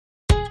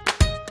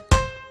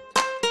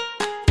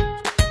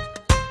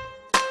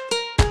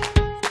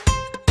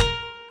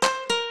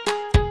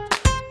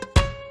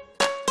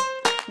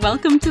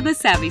Welcome to The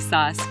Savvy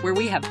Sauce, where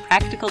we have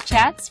practical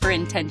chats for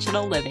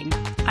intentional living.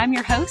 I'm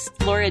your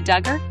host, Laura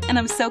Duggar, and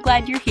I'm so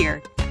glad you're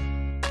here.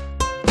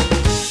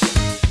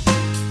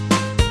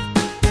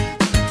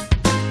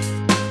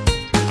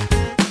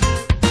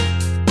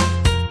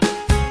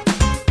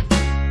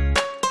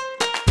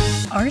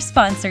 Our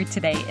sponsor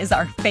today is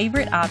our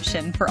favorite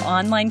option for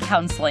online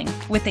counseling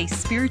with a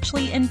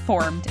spiritually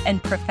informed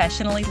and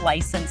professionally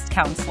licensed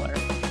counselor.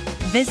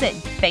 Visit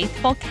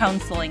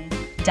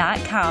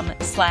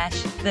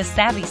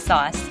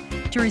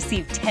faithfulcounseling.com/thesavvysauce to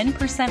receive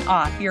 10%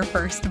 off your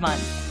first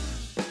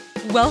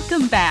month.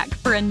 Welcome back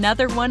for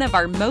another one of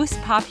our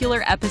most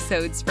popular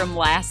episodes from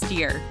last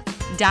year.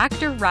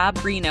 Dr. Rob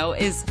Rienow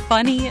is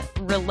funny,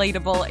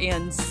 relatable,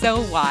 and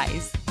so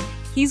wise.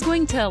 He's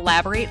going to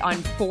elaborate on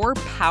 4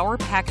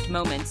 power-packed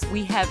moments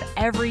we have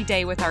every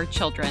day with our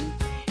children,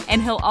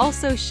 and he'll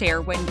also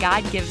share when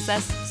God gives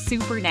us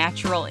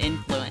supernatural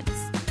influence.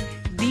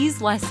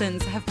 These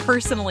lessons have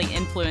personally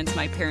influenced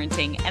my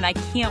parenting, and I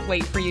can't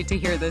wait for you to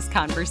hear this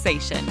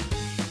conversation.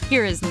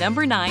 Here is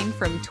number 9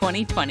 from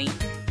 2020,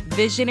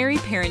 Visionary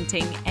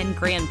Parenting and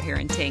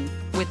Grandparenting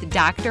with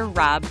Dr.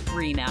 Rob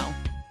Rienow.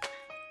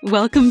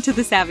 Welcome to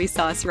The Savvy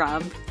Sauce,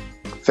 Rob.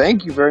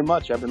 Thank you very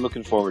much. I've been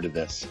looking forward to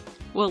this.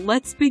 Well,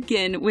 let's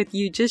begin with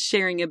you just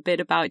sharing a bit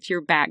about your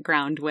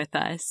background with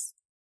us.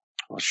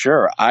 Well,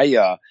 sure.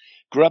 I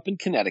grew up in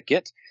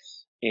Connecticut,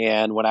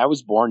 and when I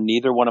was born,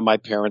 neither one of my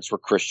parents were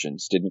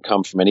Christians, didn't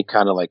come from any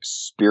kind of like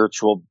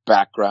spiritual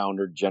background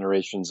or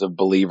generations of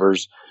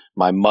believers.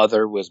 My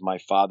mother was my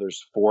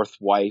father's 4th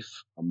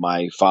wife.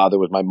 My father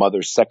was my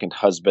mother's 2nd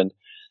husband.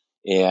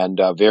 And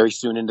very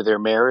soon into their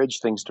marriage,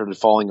 things started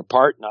falling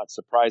apart, not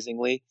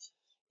surprisingly.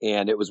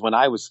 And it was when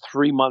I was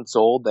 3 months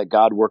old that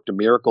God worked a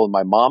miracle in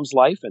my mom's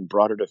life and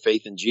brought her to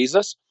faith in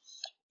Jesus.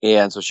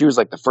 And so she was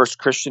like the first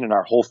Christian in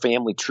our whole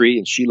family tree.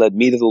 And she led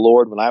me to the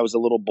Lord when I was a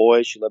little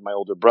boy. She led my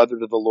older brother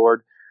to the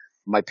Lord.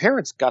 My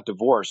parents got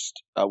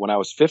divorced when I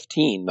was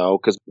 15, though,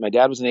 because my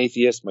dad was an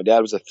atheist. My dad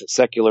was a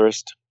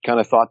secularist,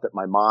 kind of thought that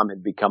my mom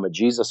had become a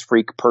Jesus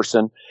freak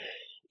person.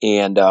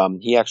 And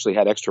he actually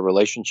had extra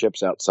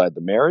relationships outside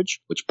the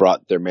marriage, which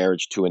brought their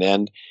marriage to an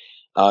end.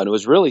 And it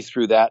was really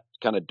through that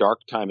kind of dark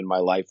time in my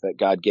life that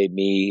God gave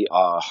me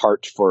a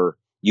heart for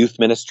youth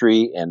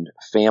ministry and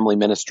family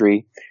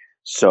ministry.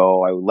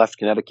 So I left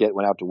Connecticut,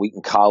 went out to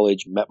Wheaton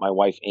College, met my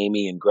wife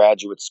Amy in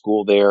graduate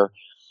school there.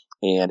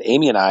 And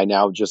Amy and I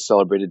now just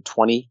celebrated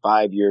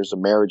 25 years of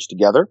marriage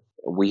together.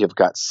 We have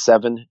got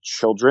 7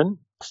 children,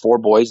 4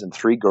 boys and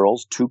 3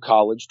 girls, 2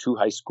 college, 2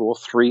 high school,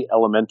 3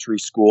 elementary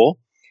school.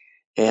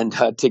 And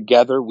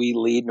together we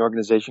lead an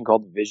organization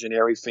called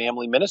Visionary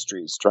Family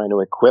Ministries, trying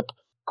to equip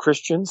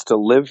Christians to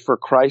live for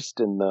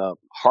Christ in the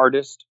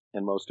hardest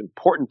and most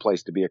important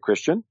place to be a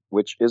Christian,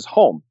 which is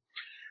home.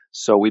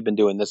 So we've been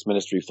doing this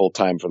ministry full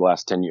time for the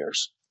last 10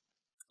 years.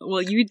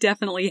 Well, you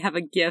definitely have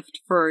a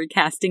gift for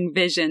casting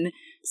vision.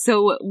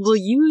 So will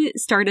you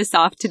start us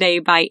off today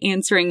by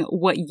answering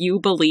what you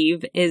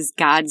believe is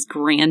God's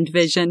grand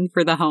vision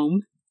for the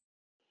home?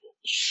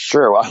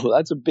 Sure. Well,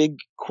 that's a big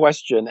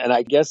question. And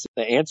I guess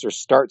the answer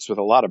starts with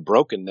a lot of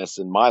brokenness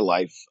in my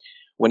life.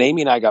 When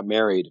Amy and I got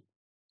married,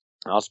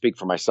 I'll speak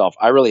for myself.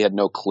 I really had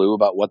no clue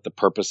about what the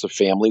purpose of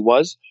family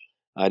was.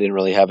 I didn't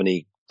really have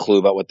any clue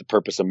about what the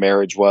purpose of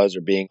marriage was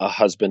or being a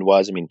husband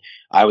was. I mean,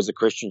 I was a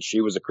Christian. She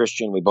was a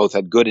Christian. We both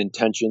had good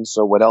intentions.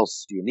 So what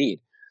else do you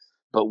need?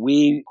 But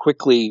we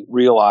quickly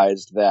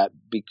realized that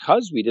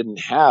because I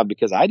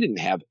didn't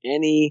have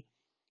any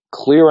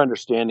clear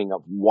understanding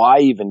of why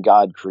even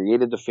God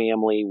created the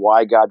family,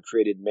 why God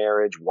created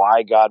marriage,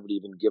 why God would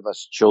even give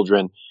us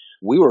children,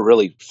 we were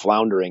really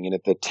floundering. And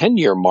at the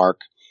 10-year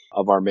mark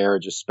of our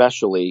marriage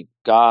especially,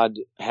 God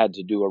had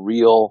to do a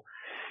real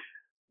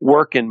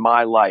work in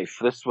my life.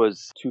 This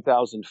was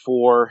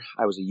 2004.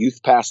 I was a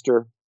youth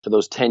pastor for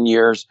those 10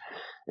 years.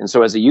 And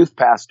so as a youth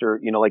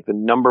pastor, like the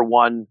number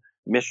one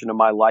mission of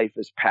my life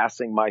is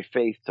passing my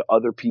faith to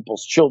other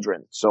people's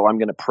children. So I'm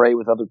going to pray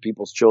with other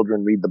people's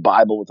children, read the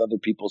Bible with other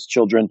people's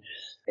children.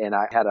 And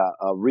I had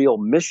a real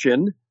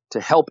mission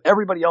to help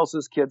everybody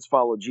else's kids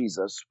follow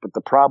Jesus. But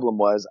the problem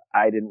was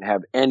I didn't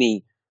have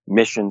any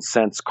mission,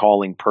 sense,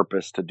 calling,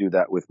 purpose to do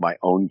that with my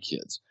own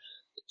kids.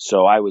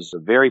 So I was a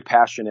very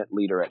passionate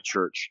leader at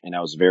church, and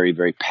I was very,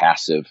 very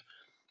passive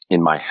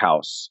in my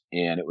house.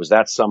 And it was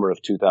that summer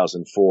of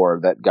 2004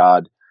 that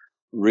God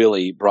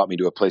really brought me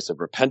to a place of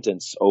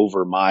repentance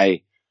over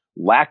my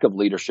lack of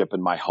leadership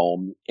in my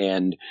home.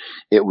 And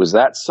it was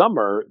that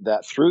summer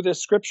that through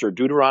this scripture,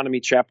 Deuteronomy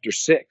chapter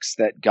 6,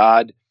 that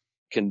God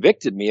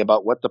convicted me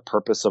about what the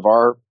purpose of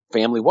our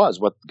family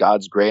was, what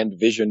God's grand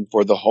vision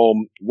for the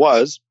home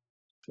was.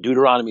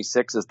 Deuteronomy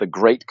 6 is the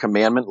great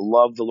commandment.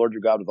 Love the Lord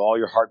your God with all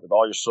your heart, with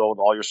all your soul, with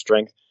all your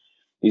strength.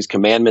 These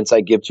commandments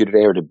I give to you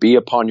today are to be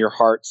upon your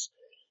hearts.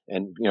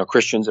 And,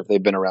 Christians, if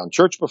they've been around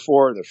church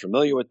before, they're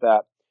familiar with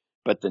that.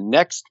 But the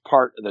next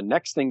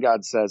thing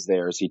God says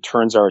there is he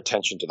turns our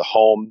attention to the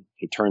home.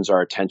 He turns our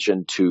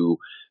attention to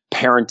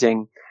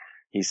parenting.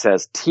 He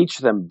says, teach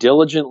them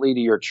diligently to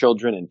your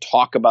children and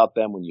talk about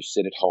them when you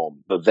sit at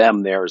home. The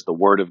them there is the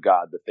word of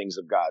God, the things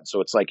of God. So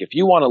it's like, if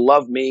you want to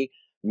love me,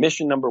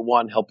 mission number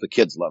one, help the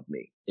kids love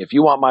me. If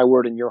you want my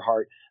word in your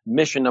heart,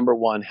 mission number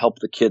one, help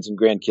the kids and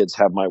grandkids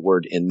have my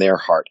word in their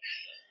heart.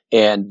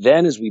 And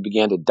then as we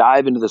began to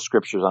dive into the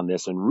scriptures on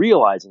this and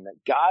realizing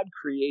that God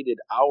created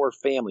our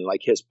family,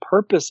 like his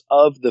purpose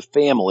of the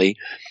family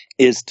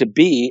is to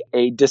be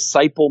a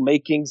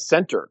disciple-making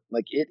center.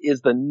 Like it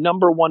is the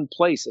number one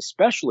place,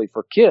 especially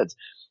for kids,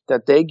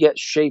 that they get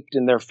shaped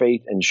in their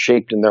faith and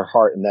shaped in their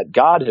heart, and that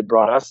God had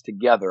brought us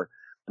together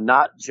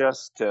not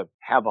just to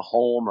have a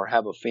home or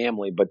have a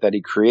family, but that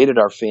he created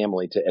our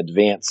family to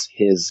advance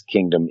his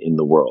kingdom in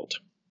the world.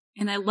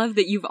 And I love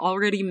that you've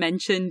already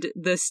mentioned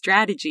the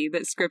strategy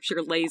that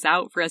Scripture lays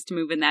out for us to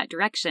move in that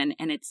direction,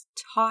 and it's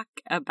talk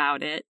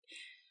about it.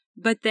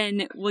 But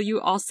then will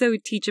you also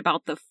teach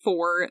about the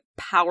 4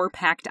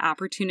 power-packed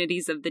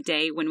opportunities of the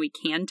day when we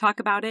can talk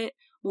about it,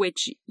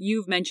 which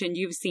you've mentioned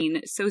you've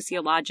seen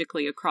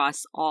sociologically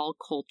across all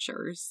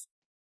cultures?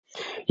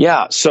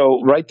 Yeah,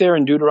 so right there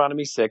in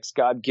Deuteronomy 6,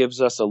 God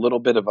gives us a little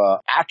bit of an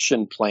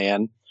action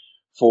plan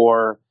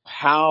for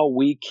how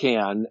we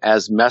can,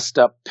 as messed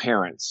up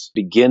parents,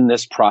 begin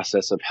this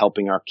process of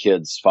helping our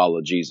kids follow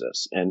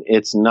Jesus. And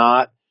it's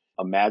not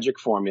a magic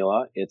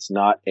formula. It's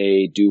not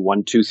a do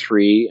 1, 2,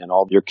 3, and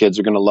all your kids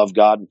are going to love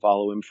God and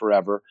follow him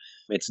forever.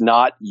 It's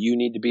not you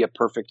need to be a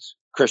perfect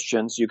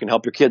Christian so you can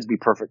help your kids be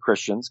perfect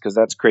Christians, because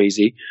that's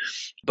crazy.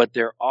 But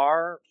there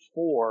are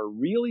 4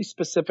 really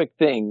specific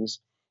things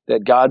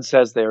that God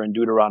says there in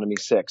Deuteronomy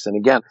 6. And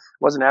again, it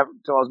wasn't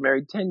until I was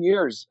married 10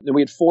 years that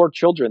we had 4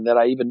 children that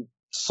I even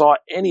saw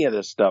any of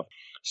this stuff.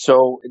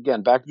 So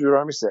again, back to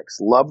Deuteronomy 6,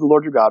 love the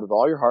Lord your God with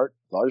all your heart,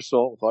 with all your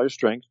soul, with all your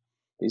strength.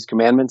 These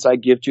commandments I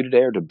give to you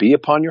today are to be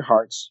upon your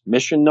hearts.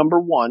 Mission number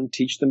 1,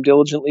 teach them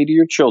diligently to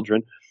your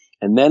children.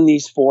 And then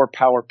these 4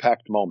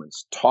 power-packed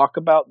moments. Talk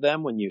about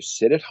them when you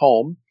sit at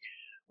home,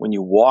 when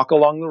you walk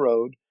along the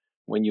road,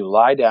 when you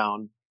lie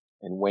down,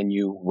 and when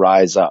you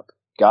rise up.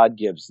 God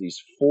gives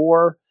these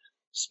 4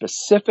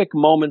 specific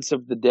moments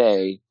of the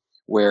day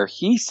where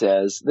he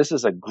says this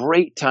is a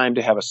great time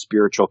to have a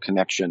spiritual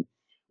connection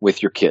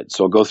with your kids.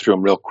 So I'll go through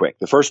them real quick.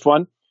 The first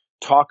one,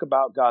 talk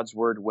about God's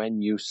word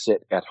when you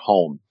sit at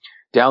home.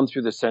 Down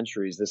through the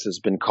centuries, this has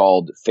been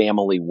called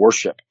family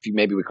worship.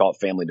 Maybe we call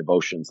it family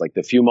devotions, like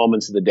the few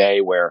moments of the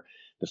day where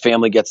the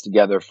family gets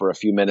together for a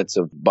few minutes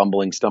of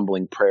bumbling,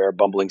 stumbling prayer,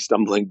 bumbling,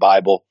 stumbling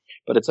Bible.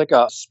 But it's like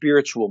a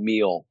spiritual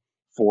meal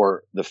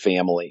for the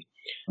family.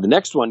 The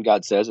next one,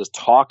 God says, is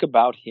talk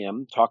about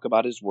him, talk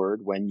about his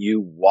word when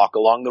you walk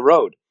along the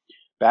road.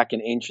 Back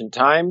in ancient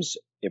times,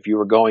 if you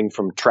were going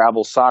from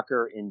travel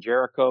soccer in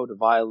Jericho to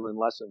violin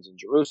lessons in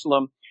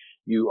Jerusalem,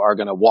 you are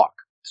going to walk.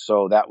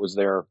 So that was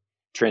their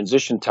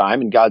transition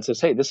time. And God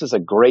says, hey, this is a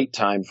great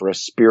time for a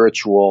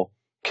spiritual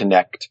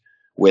connect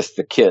with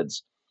the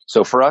kids.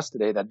 So for us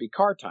today, that'd be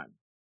car time,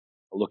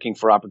 looking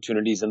for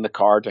opportunities in the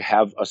car to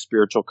have a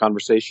spiritual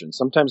conversation.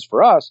 Sometimes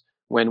for us,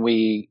 when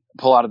we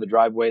pull out of the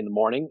driveway in the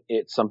morning,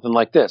 it's something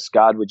like this.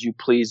 God, would you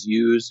please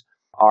use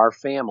our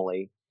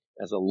family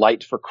as a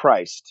light for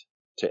Christ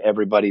to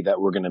everybody that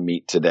we're going to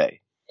meet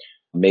today?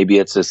 Maybe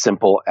it's as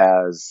simple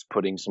as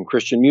putting some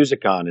Christian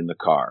music on in the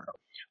car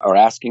or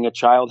asking a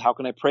child, how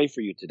can I pray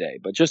for you today?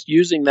 But just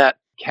using that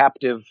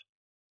captive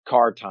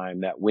car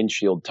time, that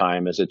windshield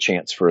time, as a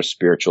chance for a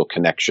spiritual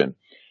connection.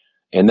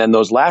 And then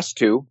those last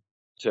 2,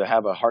 to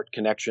have a heart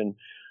connection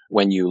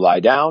when you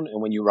lie down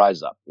and when you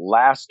rise up.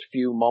 Last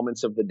few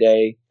moments of the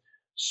day,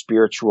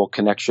 spiritual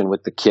connection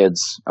with the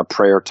kids, a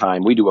prayer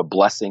time. We do a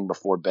blessing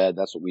before bed.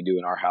 That's what we do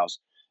in our house.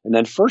 And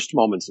then first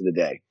moments of the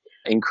day,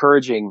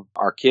 encouraging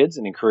our kids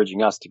and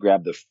encouraging us to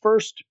grab the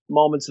first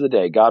moments of the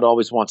day. God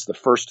always wants the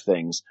first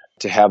things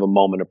to have a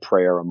moment of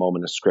prayer, a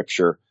moment of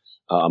scripture,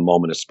 a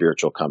moment of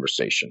spiritual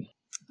conversation.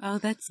 Oh,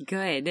 that's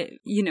good.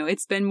 You know,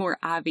 it's been more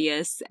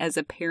obvious as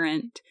a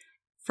parent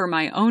for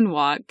my own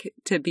walk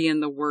to be in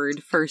the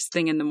Word first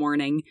thing in the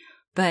morning,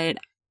 but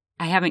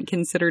I haven't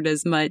considered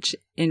as much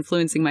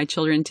influencing my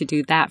children to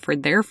do that for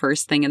their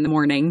first thing in the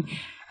morning.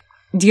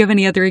 Do you have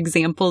any other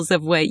examples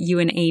of what you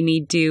and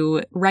Amy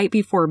do right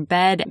before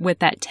bed with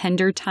that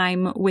tender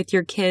time with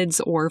your kids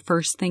or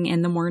first thing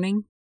in the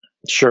morning?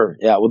 Sure.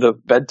 Yeah. Well, the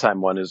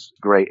bedtime one is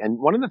great. And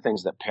one of the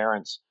things that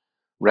parents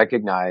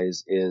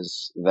recognize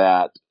is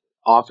that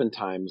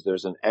oftentimes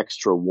there's an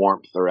extra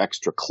warmth or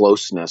extra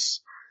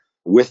closeness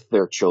with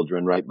their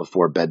children right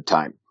before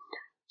bedtime.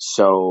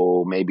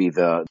 So maybe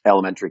the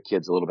elementary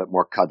kid's a little bit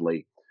more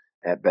cuddly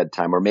at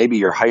bedtime, or maybe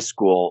your high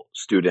school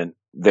student,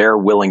 they're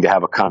willing to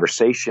have a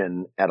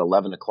conversation at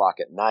 11 o'clock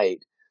at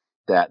night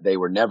that they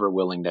were never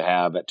willing to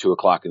have at 2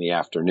 o'clock in the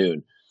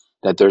afternoon.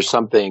 That there's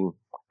something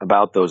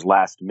about those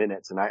last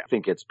minutes. And I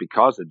think it's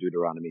because of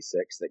Deuteronomy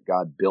 6 that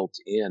God built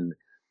in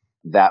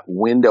that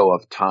window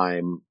of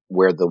time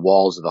where the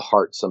walls of the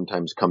heart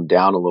sometimes come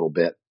down a little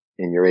bit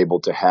and you're able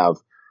to have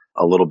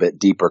a little bit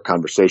deeper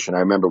conversation. I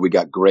remember we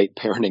got great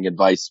parenting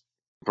advice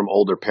from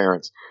older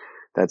parents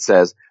that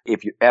says,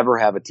 if you ever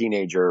have a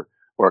teenager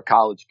or a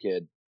college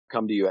kid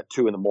come to you at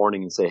 2 a.m.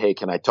 and say, hey,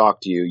 can I talk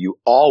to you? You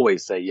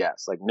always say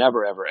yes. Like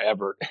never, ever,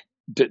 ever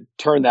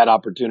turn that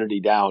opportunity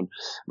down,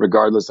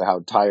 regardless of how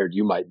tired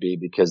you might be,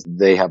 because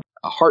they have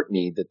a heart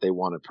need that they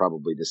want to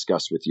probably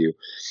discuss with you.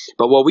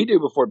 But what we do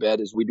before bed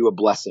is we do a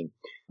blessing.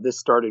 This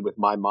started with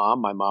my mom.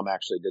 My mom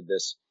actually did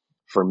this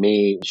for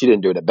me. She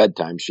didn't do it at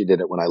bedtime. She did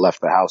it when I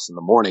left the house in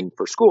the morning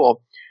for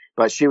school.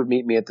 But she would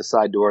meet me at the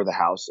side door of the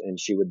house and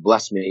she would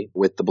bless me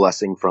with the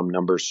blessing from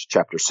Numbers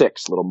chapter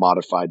 6, a little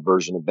modified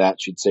version of that.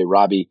 She'd say,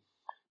 Robbie,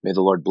 may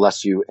the Lord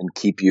bless you and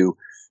keep you.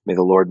 May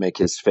the Lord make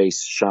his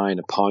face shine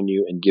upon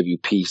you and give you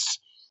peace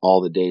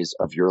all the days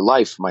of your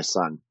life, my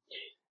son.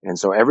 And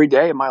so every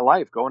day of my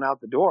life, going out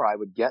the door, I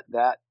would get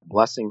that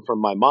blessing from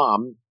my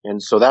mom.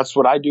 And so that's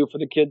what I do for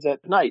the kids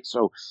at night.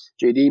 So,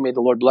 JD, may the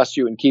Lord bless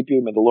you and keep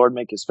you. May the Lord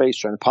make his face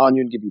shine upon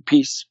you and give you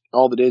peace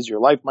all the days of your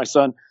life, my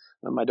son.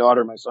 And my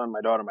daughter, my son, my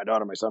daughter, my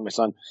daughter, my son, my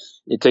son.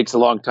 It takes a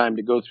long time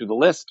to go through the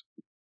list.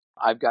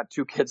 I've got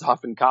 2 kids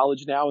off in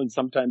college now, and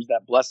sometimes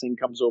that blessing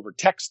comes over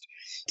text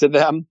to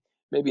them.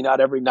 Maybe not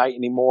every night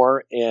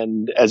anymore.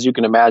 And as you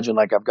can imagine,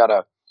 like I've got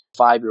a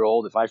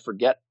 5-year-old, if I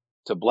forget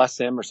to bless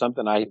him or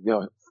something,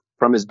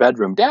 from his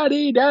bedroom,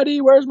 Daddy,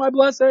 where's my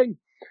blessing?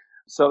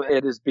 So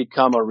it has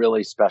become a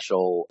really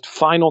special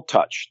final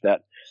touch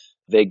that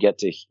they get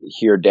to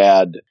hear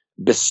Dad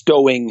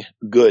bestowing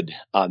good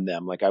on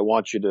them. Like, I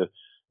want you to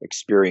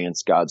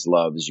experience God's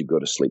love as you go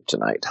to sleep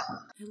tonight.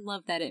 I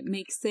love that. It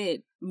makes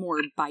it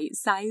more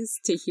bite-sized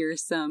to hear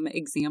some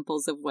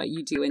examples of what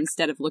you do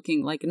instead of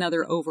looking like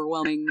another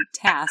overwhelming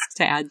task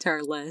to add to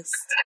our list.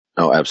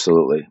 Oh,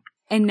 absolutely.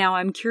 And now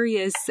I'm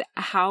curious,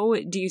 how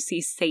do you see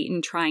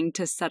Satan trying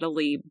to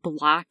subtly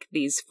block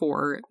these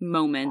 4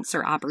 moments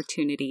or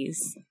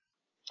opportunities?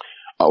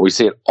 Oh, we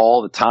see it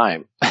all the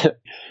time.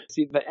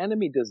 See, the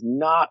enemy does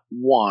not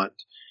want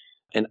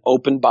an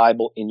open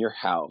Bible in your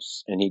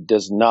house, and he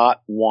does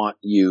not want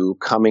you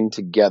coming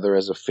together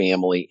as a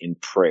family in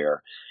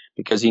prayer,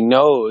 because he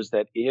knows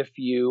that if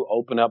you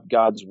open up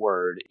God's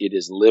word, it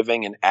is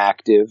living and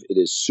active. It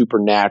is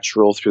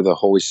supernatural through the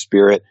Holy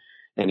Spirit.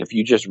 And if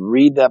you just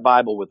read that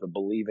Bible with a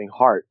believing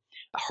heart,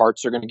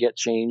 hearts are going to get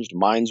changed,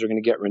 minds are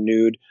going to get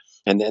renewed.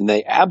 And then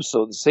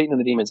Satan and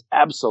the demons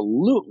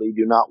absolutely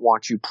do not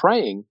want you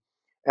praying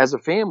as a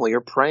family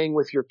or praying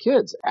with your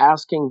kids,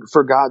 asking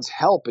for God's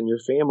help in your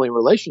family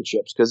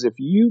relationships. Because if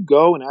you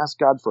go and ask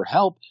God for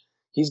help,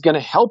 he's going to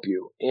help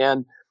you.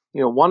 And,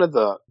 one of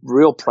the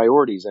real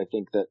priorities I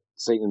think that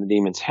Satan and the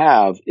demons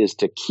have is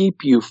to keep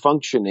you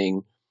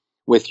functioning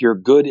with your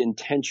good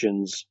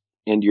intentions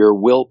and your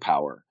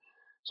willpower.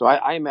 So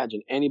I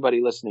imagine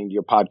anybody listening to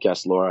your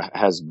podcast, Laura,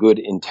 has good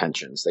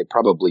intentions. They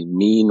probably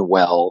mean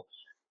well.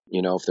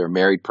 If they're a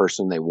married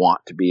person, they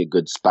want to be a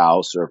good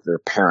spouse, or if they're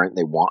a parent,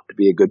 they want to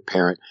be a good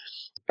parent.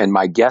 And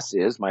my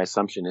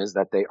assumption is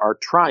that they are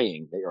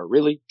trying. They are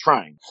really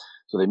trying.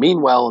 So they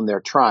mean well and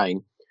they're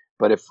trying.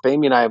 But if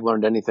Amy and I have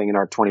learned anything in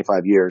our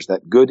 25 years,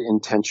 that good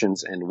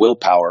intentions and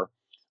willpower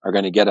are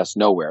going to get us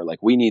nowhere. Like,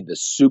 we need the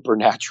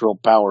supernatural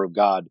power of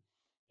God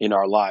in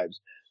our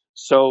lives.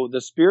 So the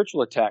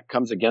spiritual attack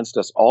comes against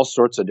us all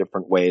sorts of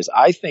different ways.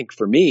 I think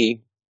for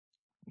me,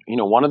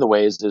 one of the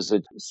ways is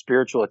a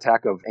spiritual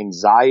attack of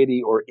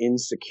anxiety or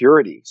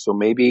insecurity. So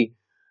maybe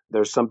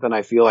there's something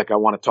I feel like I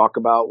want to talk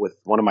about with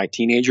one of my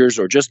teenagers,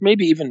 or just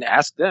maybe even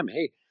ask them,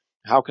 hey,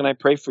 how can I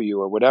pray for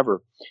you, or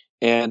whatever.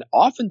 And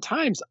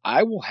oftentimes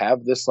I will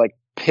have this like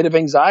pit of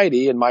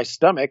anxiety in my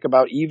stomach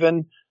about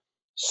even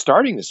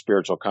starting the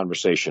spiritual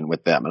conversation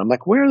with them. And I'm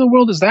like, where in the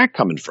world is that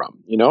coming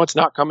from? It's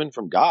not coming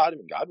from God. I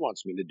mean, God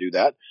wants me to do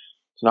that.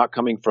 It's not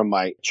coming from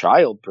my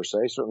child per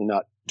se, certainly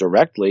not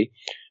directly,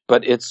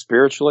 but it's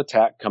spiritual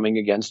attack coming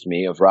against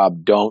me of,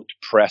 Rob, don't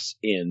press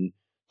in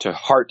to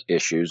heart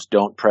issues.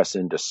 Don't press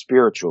into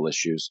spiritual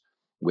issues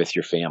with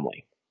your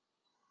family.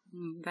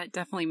 That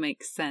definitely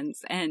makes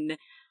sense. And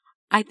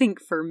I think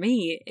for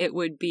me, it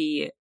would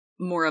be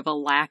more of a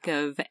lack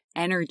of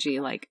energy,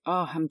 like,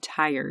 oh, I'm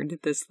tired.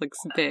 This looks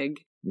big.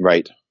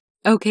 Right.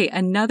 Okay,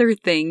 another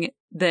thing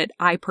that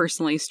I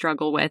personally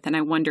struggle with, and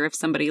I wonder if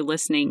somebody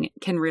listening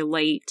can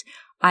relate,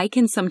 I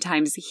can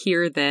sometimes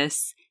hear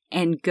this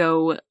and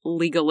go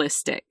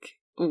legalistic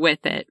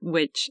with it,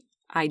 which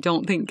I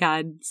don't think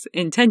God's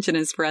intention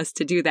is for us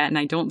to do that, and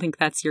I don't think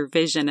that's your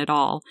vision at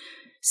all.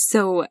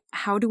 So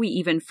how do we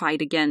even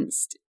fight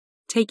against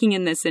taking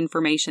in this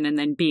information and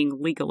then being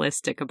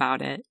legalistic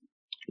about it?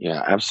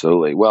 Yeah,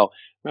 absolutely. Well,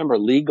 remember,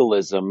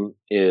 legalism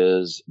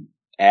is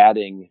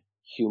adding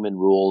human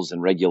rules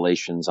and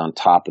regulations on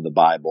top of the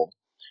Bible,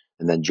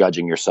 and then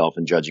judging yourself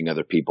and judging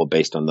other people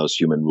based on those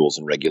human rules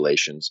and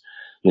regulations.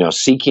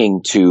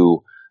 Seeking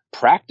to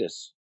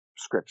practice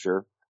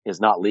Scripture is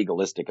not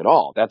legalistic at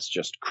all. That's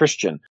just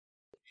Christian.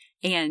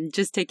 And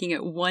just taking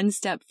it one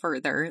step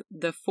further,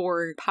 the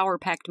 4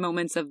 power-packed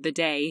moments of the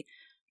day,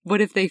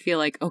 what if they feel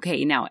like,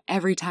 okay, now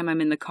every time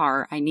I'm in the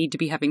car, I need to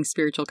be having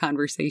spiritual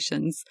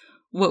conversations?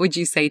 What would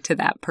you say to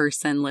that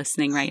person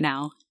listening right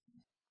now?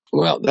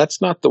 Well,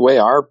 that's not the way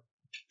our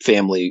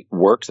family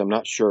works. I'm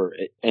not sure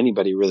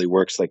anybody really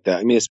works like that.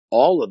 I mean, it's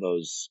all of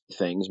those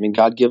things. I mean,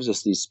 God gives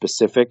us these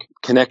specific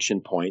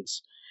connection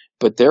points,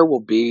 but there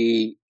will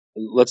be,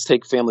 let's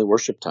take family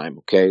worship time,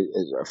 okay?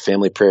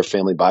 Family prayer,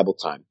 family Bible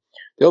time.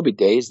 There'll be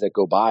days that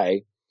go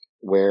by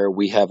where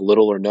we have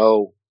little or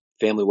no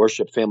family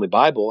worship, family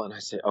Bible. And I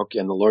say, okay,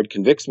 and the Lord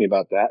convicts me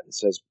about that and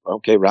says,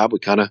 okay, Rob, we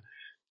kind of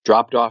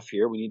dropped off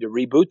here. We need to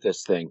reboot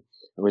this thing.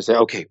 And we say,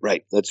 okay,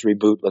 right, let's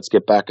reboot. Let's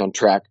get back on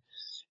track.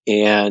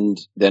 And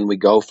then we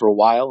go for a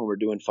while and we're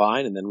doing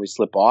fine. And then we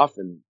slip off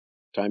and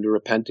time to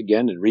repent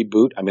again and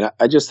reboot. I mean,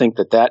 I just think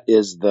that's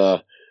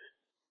the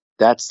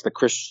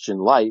Christian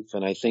life.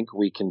 And I think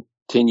we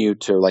continue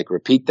to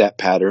repeat that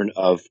pattern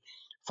of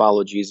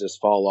follow Jesus,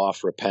 fall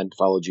off, repent,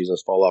 follow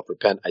Jesus, fall off,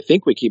 repent. I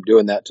think we keep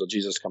doing that till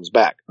Jesus comes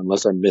back,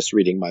 unless I'm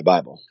misreading my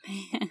Bible.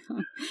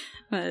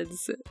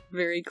 That's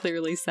very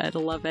clearly said. I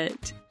love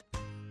it.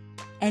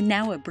 And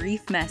now a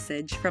brief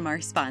message from our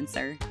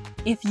sponsor.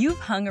 If you've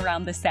hung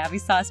around the Savvy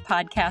Sauce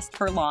podcast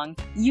for long,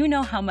 you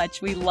know how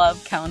much we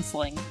love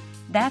counseling.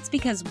 That's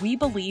because we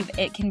believe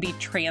it can be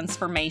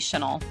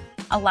transformational,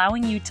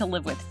 allowing you to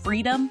live with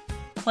freedom,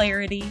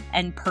 clarity,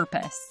 and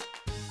purpose.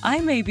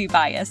 I may be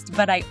biased,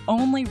 but I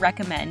only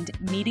recommend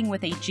meeting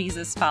with a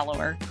Jesus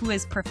follower who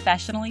is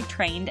professionally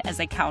trained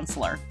as a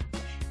counselor.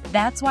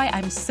 That's why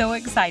I'm so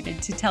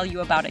excited to tell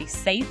you about a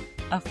safe,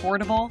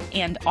 affordable,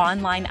 and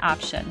online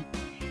option.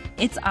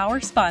 It's our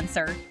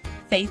sponsor,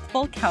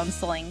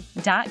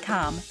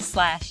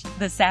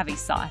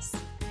 faithfulcounseling.com/thesavvysauce.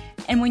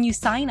 And when you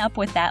sign up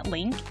with that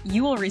link,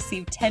 you will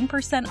receive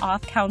 10%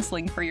 off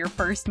counseling for your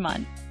first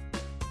month.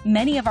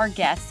 Many of our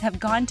guests have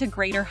gone to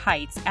greater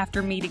heights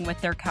after meeting with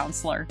their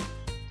counselor.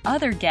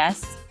 Other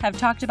guests have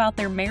talked about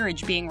their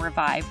marriage being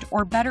revived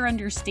or better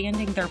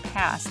understanding their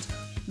past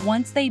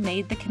once they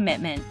made the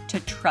commitment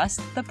to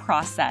trust the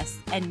process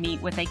and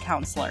meet with a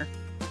counselor.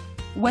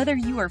 Whether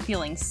you are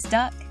feeling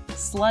stuck,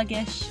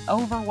 sluggish,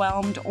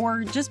 overwhelmed,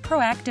 or just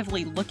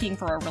proactively looking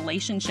for a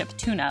relationship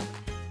tune-up,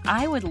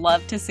 I would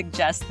love to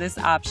suggest this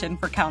option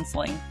for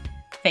counseling.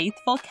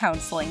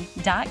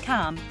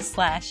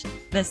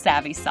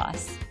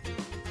 faithfulcounseling.com/thesavvysauce.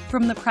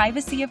 From the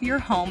privacy of your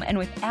home and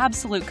with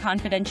absolute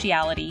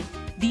confidentiality,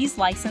 these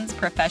licensed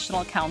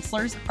professional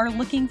counselors are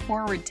looking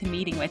forward to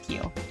meeting with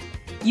you.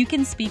 You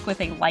can speak with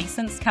a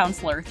licensed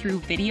counselor through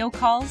video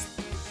calls,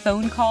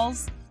 phone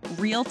calls,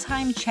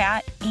 real-time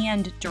chat,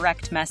 and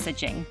direct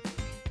messaging.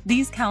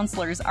 These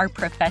counselors are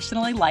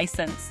professionally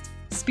licensed,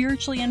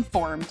 spiritually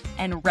informed,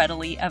 and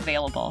readily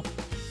available.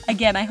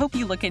 Again, I hope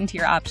you look into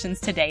your options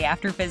today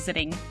after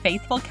visiting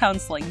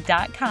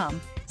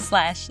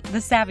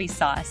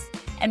faithfulcounseling.com/thesavvysauce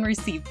and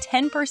receive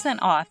 10%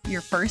 off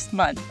your first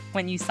month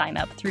when you sign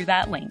up through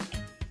that link.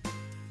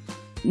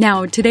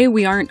 Now, today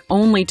we aren't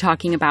only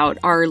talking about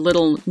our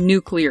little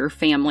nuclear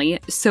family,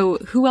 so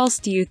who else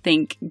do you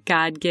think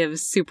God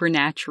gives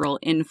supernatural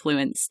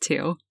influence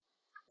to?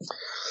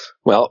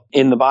 Well,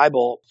 in the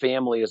Bible,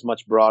 family is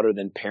much broader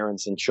than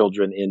parents and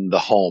children in the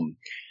home.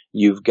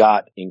 You've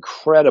got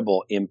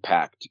incredible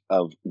impact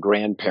of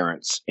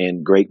grandparents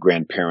and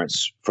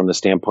great-grandparents from the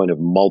standpoint of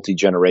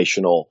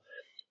multi-generational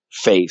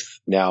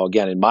faith. Now,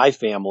 again, in my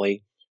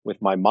family, with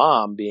my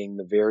mom being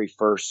the very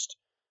first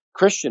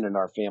Christian in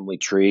our family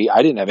tree,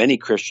 I didn't have any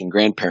Christian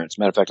grandparents.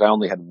 Matter of fact, I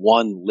only had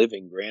one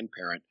living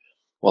grandparent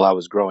while I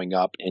was growing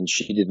up, and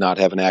she did not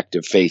have an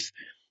active faith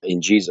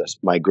in Jesus,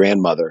 my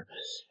grandmother.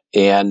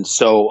 And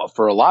so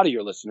for a lot of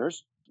your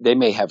listeners, they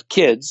may have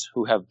kids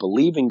who have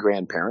believing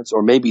grandparents,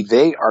 or maybe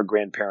they are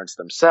grandparents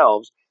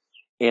themselves.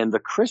 And the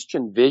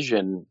Christian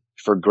vision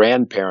for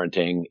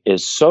grandparenting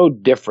is so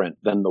different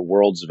than the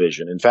world's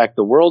vision. In fact,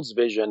 the world's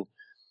vision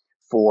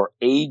for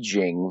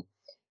aging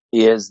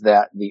is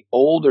that the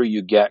older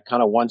you get,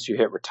 kind of once you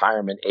hit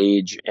retirement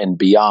age and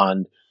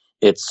beyond,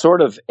 it's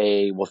sort of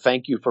well,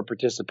 thank you for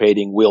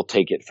participating. We'll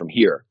take it from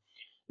here.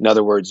 In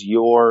other words,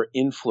 your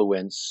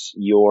influence,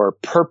 your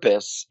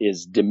purpose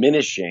is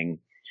diminishing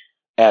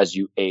as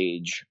you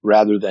age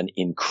rather than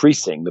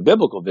increasing. The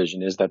biblical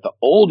vision is that the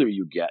older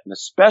you get, and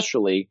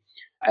especially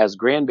as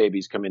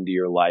grandbabies come into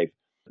your life,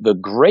 the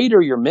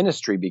greater your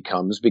ministry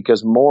becomes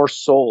because more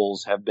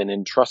souls have been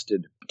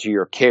entrusted to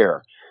your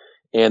care.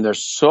 And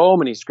there's so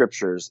many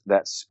scriptures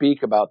that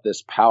speak about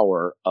this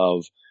power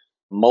of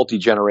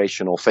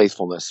multi-generational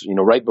faithfulness. You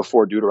know, right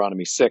before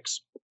Deuteronomy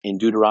 6, in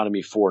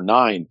Deuteronomy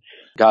 4:9,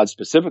 God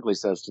specifically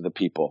says to the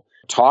people,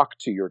 talk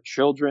to your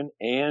children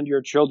and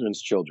your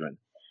children's children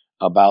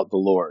about the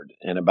Lord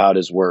and about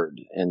his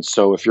word. And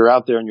so if you're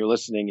out there and you're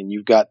listening and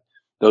you've got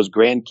those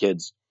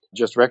grandkids,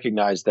 just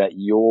recognize that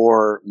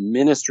your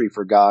ministry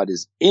for God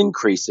is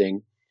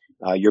increasing.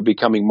 You're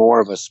becoming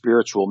more of a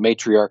spiritual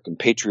matriarch and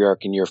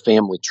patriarch in your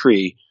family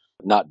tree,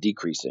 not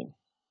decreasing.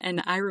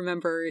 And I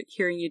remember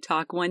hearing you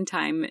talk one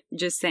time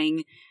just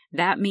saying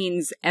that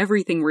means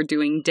everything we're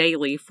doing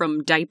daily,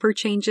 from diaper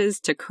changes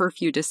to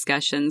curfew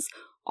discussions,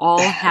 all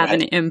have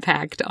right. An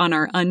impact on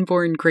our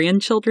unborn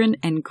grandchildren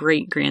and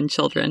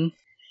great-grandchildren.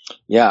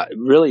 Yeah,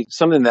 really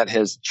something that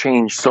has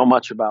changed so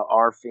much about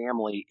our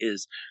family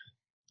is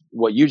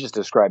what you just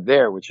described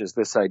there, which is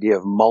this idea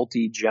of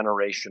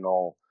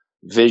multi-generational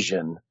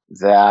vision,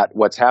 that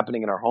what's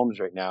happening in our homes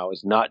right now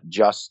is not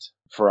just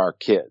for our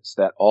kids,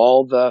 that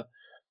all the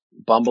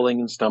bumbling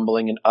and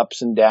stumbling and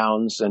ups and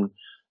downs and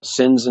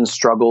sins and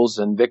struggles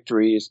and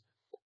victories,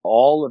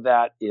 all of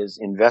that is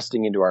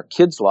investing into our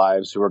kids'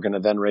 lives, who are going to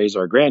then raise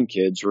our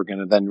grandkids, who are going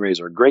to then raise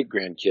our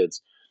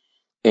great-grandkids.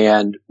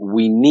 And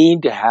we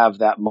need to have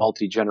that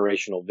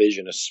multi-generational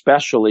vision,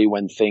 especially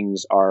when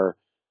things are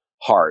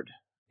hard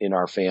in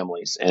our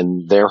families.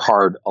 And they're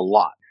hard a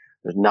lot.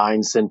 There's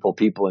 9 sinful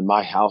people in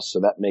my house, so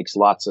that makes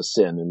lots of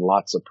sin and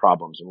lots of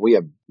problems. And we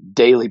have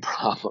daily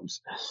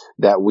problems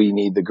that we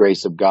need the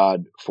grace of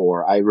God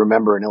for. I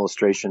remember an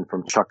illustration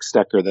from Chuck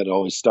Stecker that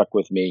always stuck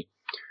with me.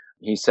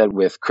 He said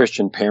with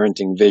Christian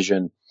parenting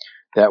vision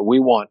that we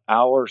want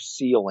our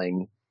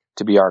ceiling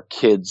to be our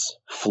kids'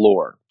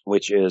 floor,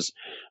 which is,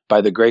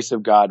 by the grace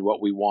of God,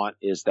 what we want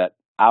is that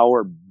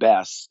our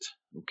best,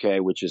 okay,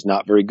 which is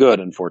not very good,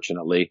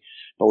 unfortunately,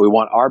 but we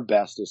want our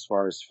best as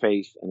far as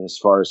faith and as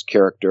far as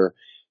character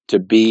to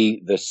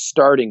be the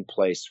starting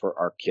place for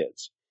our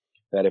kids.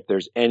 That if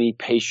there's any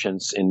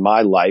patience in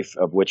my life,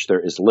 of which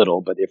there is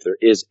little, but if there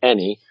is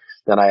any,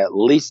 then I at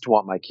least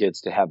want my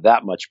kids to have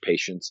that much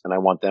patience, and I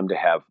want them to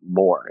have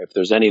more. If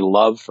there's any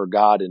love for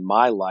God in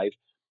my life,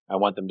 I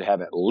want them to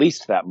have at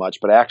least that much,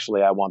 but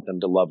actually I want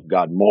them to love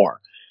God more.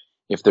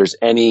 If there's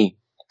any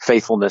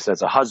faithfulness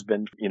as a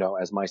husband,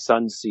 as my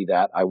sons see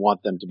that, I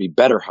want them to be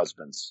better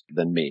husbands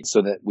than me,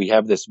 so that we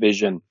have this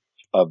vision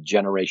of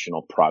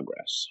generational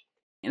progress.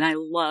 And I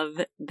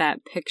love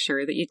that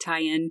picture that you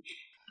tie in.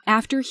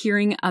 After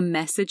hearing a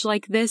message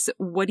like this,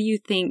 what do you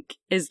think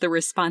is the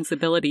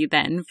responsibility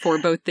then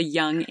for both the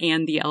young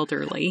and the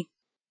elderly?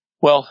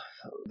 Well,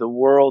 the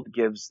world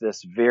gives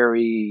this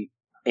very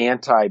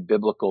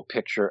anti-biblical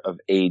picture of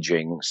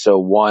aging. So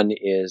one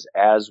is,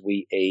 as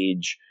we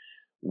age,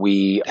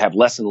 we have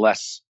less and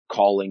less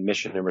calling,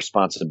 mission, and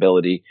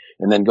responsibility.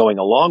 And then going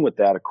along with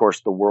that, of course,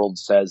 the world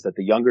says that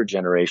the younger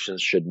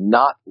generations should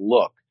not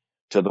look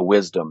to the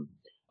wisdom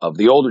of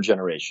the older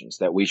generations,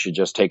 that we should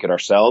just take it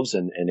ourselves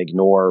and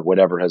ignore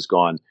whatever has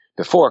gone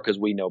before, because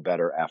we know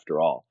better after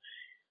all.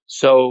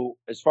 So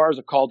as far as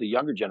a call to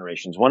younger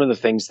generations, one of the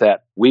things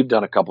that we've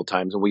done a couple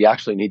times, and we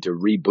actually need to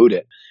reboot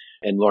it,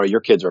 and Laura, your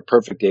kids are a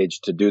perfect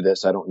age to do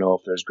this. I don't know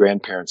if there's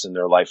grandparents in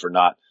their life or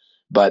not,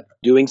 but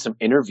doing some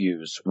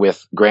interviews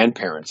with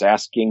grandparents,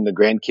 asking the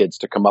grandkids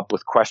to come up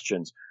with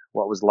questions.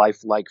 What was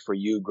life like for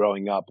you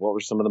growing up? What were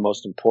some of the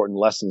most important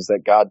lessons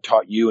that God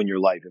taught you in your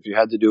life? If you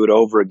had to do it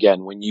over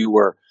again when you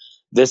were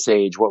this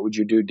age, what would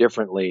you do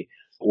differently?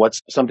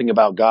 What's something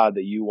about God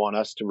that you want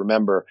us to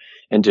remember?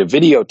 And to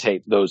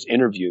videotape those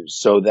interviews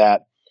so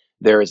that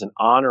there is an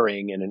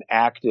honoring and an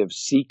active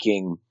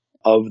seeking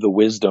of the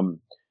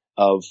wisdom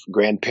of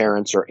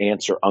grandparents or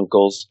aunts or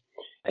uncles.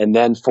 And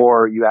then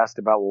you asked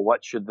about, well,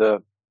 what should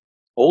the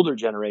older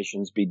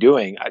generations be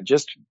doing?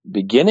 Just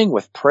beginning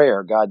with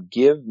prayer. God,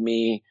 give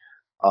me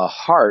a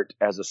heart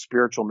as a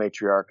spiritual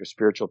matriarch, a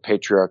spiritual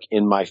patriarch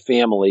in my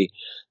family,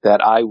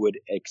 that I would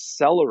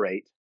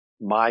accelerate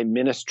my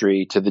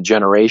ministry to the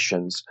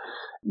generations,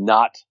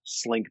 not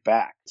slink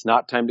back. It's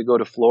not time to go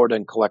to Florida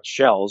and collect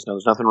shells. Now,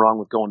 there's nothing wrong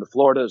with going to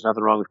Florida. There's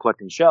nothing wrong with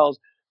collecting shells,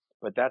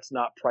 but that's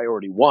not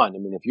priority one. I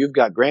mean, if you've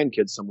got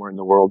grandkids somewhere in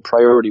the world,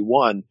 priority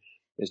one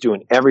is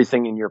doing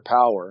everything in your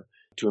power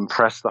to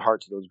impress the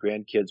hearts of those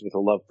grandkids with a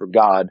love for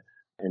God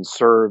and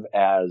serve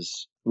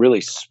as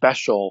really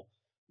special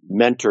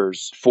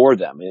mentors for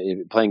them,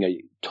 playing a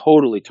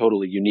totally,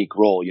 totally unique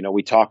role.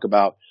 We talk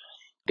about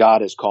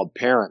God has called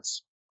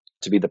parents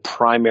to be the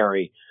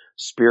primary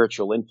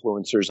spiritual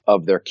influencers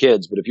of their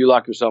kids. But if you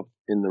lock yourself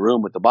in the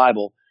room with the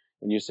Bible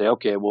and you say,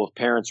 okay, well, if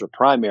parents are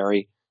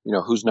primary,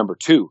 who's number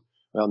 2?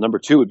 Well, number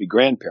 2 would be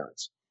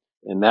grandparents.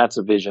 And that's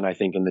a vision, I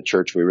think, in the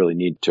church we really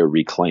need to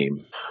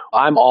reclaim.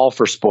 I'm all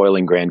for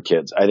spoiling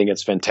grandkids. I think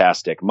it's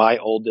fantastic. My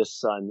oldest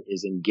son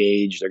is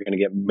engaged. They're going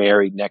to get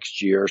married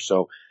next year.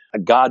 So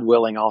God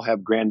willing, I'll have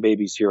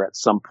grandbabies here at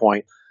some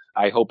point.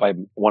 I hope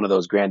I'm one of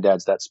those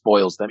granddads that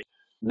spoils them.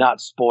 Not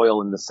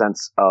spoil in the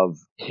sense of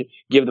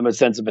give them a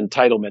sense of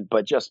entitlement,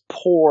 but just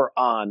pour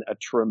on a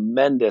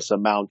tremendous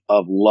amount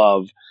of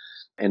love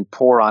and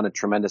pour on a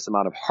tremendous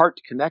amount of heart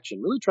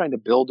connection, really trying to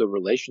build a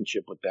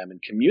relationship with them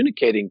and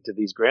communicating to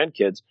these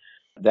grandkids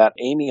that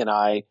Amy and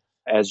I,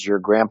 as your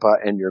grandpa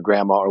and your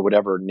grandma, or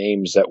whatever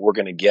names that we're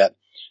going to get,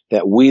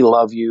 that we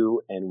love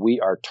you and we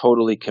are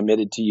totally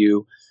committed to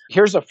you.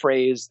 Here's a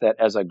phrase that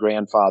as a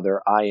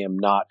grandfather, I am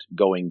not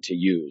going to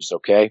use,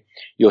 okay?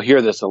 You'll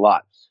hear this a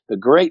lot. The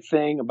great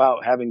thing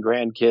about having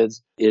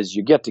grandkids is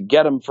you get to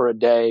get them for a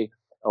day,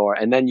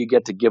 and then you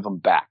get to give them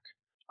back.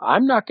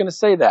 I'm not going to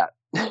say that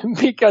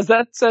because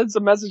that sends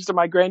a message to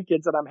my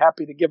grandkids that I'm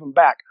happy to give them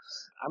back.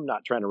 I'm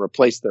not trying to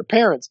replace their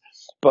parents,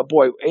 but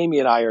boy, Amy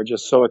and I are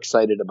just so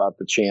excited about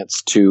the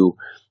chance to,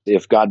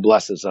 if God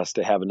blesses us,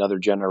 to have another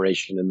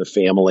generation in the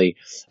family,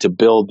 to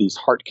build these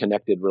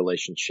heart-connected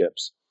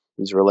relationships,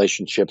 these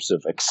relationships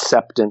of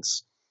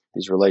acceptance,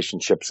 these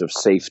relationships of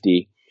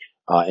safety.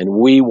 And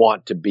we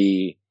want to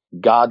be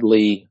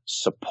godly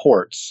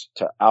supports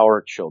to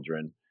our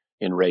children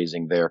in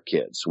raising their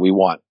kids. We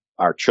want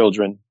our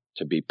children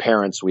to be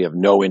parents. We have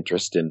no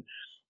interest in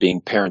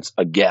being parents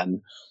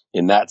again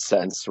in that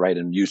sense, right?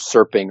 And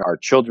usurping our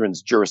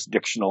children's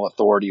jurisdictional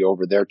authority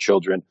over their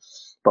children.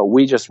 But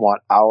we just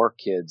want our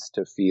kids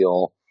to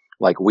feel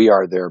like we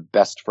are their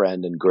best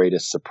friend and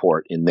greatest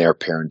support in their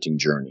parenting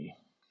journey.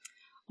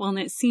 Well, and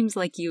it seems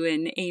like you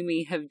and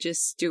Amy have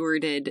just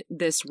stewarded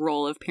this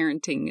role of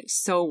parenting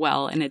so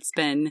well, and it's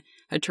been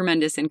a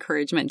tremendous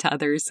encouragement to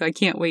others. So I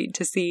can't wait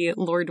to see,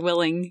 Lord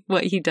willing,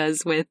 what he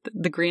does with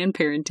the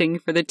grandparenting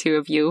for the two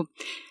of you.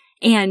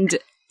 And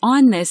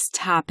on this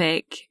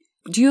topic,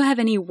 do you have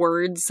any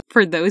words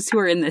for those who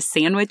are in the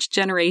sandwich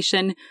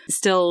generation,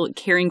 still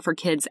caring for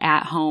kids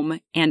at home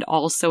and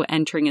also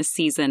entering a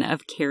season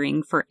of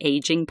caring for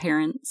aging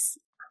parents?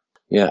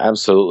 Yeah,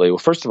 absolutely. Well,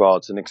 first of all,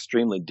 it's an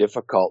extremely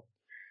difficult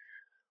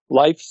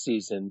life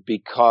season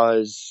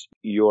because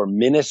your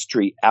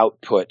ministry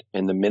output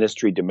and the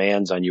ministry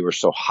demands on you are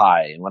so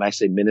high. And when I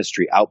say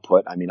ministry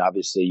output, I mean,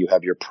 obviously you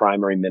have your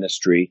primary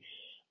ministry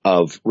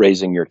of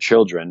raising your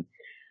children,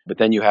 but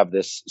then you have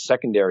this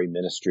secondary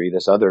ministry,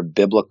 this other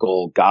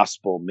biblical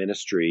gospel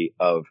ministry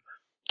of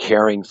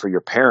caring for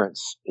your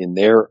parents in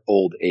their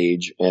old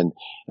age. And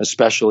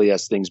especially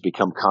as things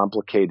become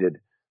complicated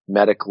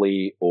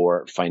medically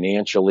or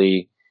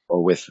financially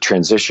or with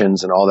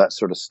transitions and all that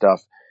sort of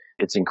stuff,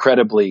 it's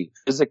incredibly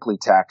physically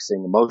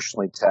taxing,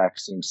 emotionally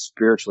taxing,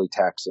 spiritually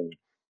taxing,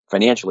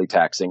 financially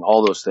taxing,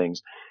 all those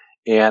things.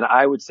 And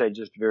I would say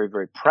just very,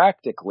 very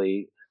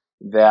practically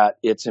that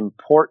it's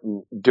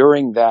important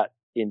during that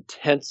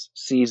intense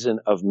season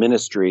of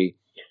ministry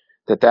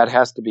that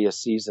has to be a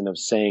season of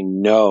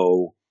saying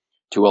no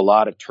to a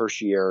lot of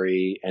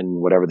tertiary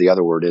and whatever the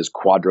other word is,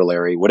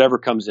 quadrillary, whatever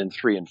comes in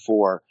 3 and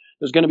 4.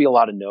 There's going to be a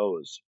lot of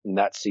no's in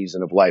that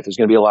season of life. There's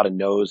going to be a lot of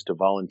no's to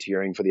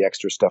volunteering for the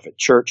extra stuff at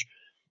church.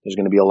 There's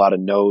going to be a lot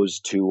of no's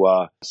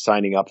to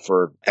signing up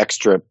for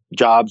extra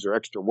jobs or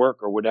extra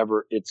work or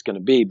whatever it's going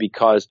to be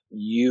because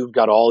you've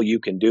got all you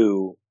can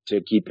do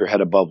to keep your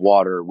head above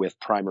water with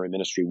primary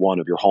ministry 1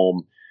 of your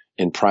home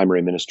and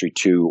primary ministry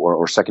 2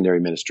 or secondary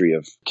ministry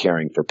of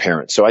caring for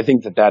parents. So I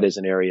think that is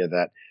an area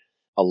that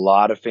a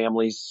lot of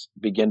families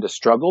begin to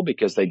struggle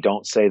because they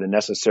don't say the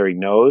necessary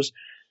no's.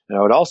 And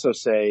I would also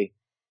say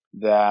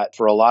that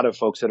for a lot of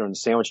folks that are in the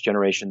sandwich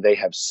generation, they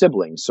have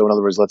siblings. So in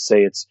other words, let's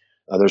say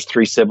there's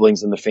 3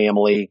 siblings in the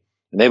family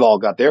and they've all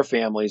got their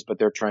families, but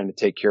they're trying to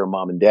take care of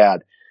mom and dad.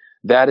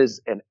 That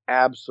is an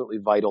absolutely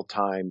vital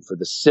time for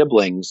the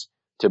siblings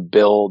to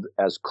build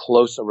as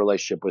close a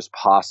relationship as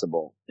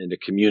possible and to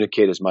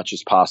communicate as much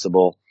as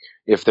possible.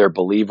 If they're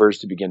believers,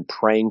 to begin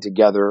praying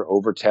together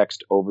over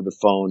text, over the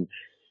phone,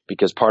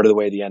 because part of the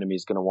way the enemy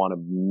is going to want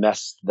to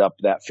mess up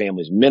that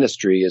family's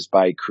ministry is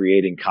by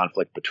creating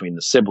conflict between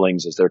the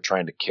siblings as they're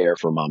trying to care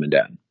for mom and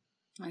dad.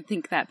 I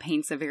think that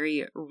paints a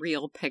very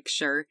real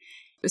picture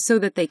so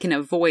that they can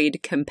avoid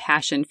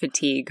compassion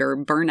fatigue or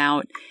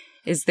burnout.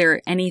 Is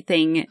there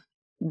anything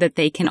that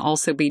they can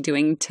also be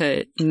doing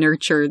to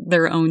nurture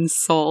their own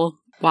soul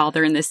while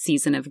they're in this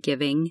season of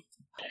giving?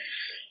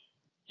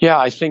 Yeah,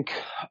 I think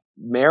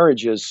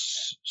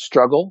marriages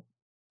struggle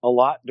a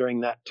lot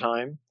during that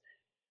time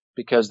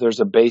because there's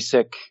a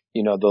basic,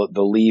 the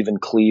leave and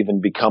cleave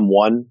and become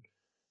one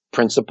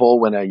principle.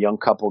 When a young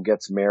couple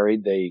gets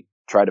married, they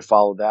try to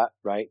follow that,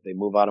 right? They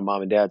move out of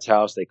mom and dad's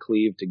house, they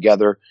cleave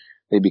together,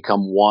 they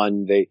become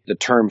one. The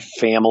term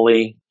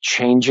family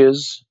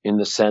changes in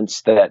the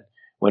sense that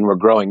when we're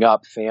growing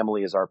up,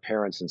 family is our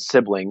parents and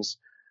siblings.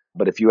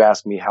 But if you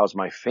ask me, how's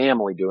my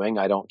family doing?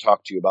 I don't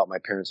talk to you about my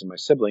parents and my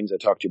siblings. I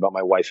talk to you about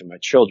my wife and my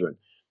children.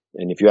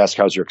 And if you ask,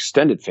 how's your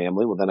extended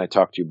family? Well, then I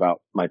talk to you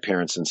about my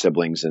parents and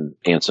siblings and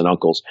aunts and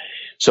uncles.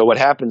 So what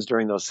happens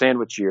during those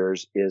sandwich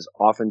years is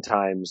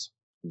oftentimes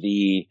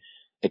the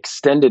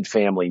extended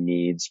family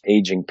needs,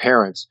 aging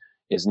parents,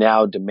 is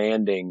now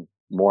demanding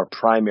more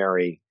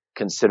primary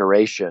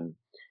consideration.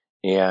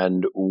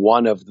 And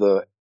one of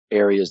the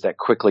areas that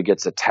quickly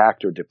gets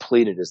attacked or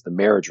depleted is the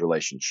marriage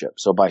relationship.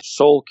 So by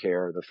soul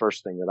care, the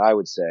first thing that I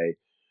would say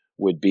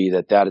would be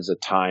that is a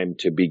time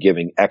to be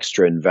giving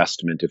extra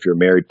investment, if you're a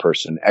married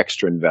person,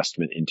 extra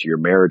investment into your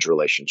marriage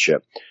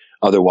relationship.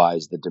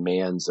 Otherwise, the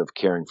demands of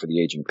caring for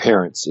the aging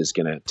parents is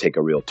going to take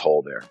a real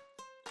toll there.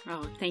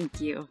 Oh,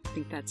 thank you. I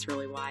think that's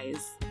really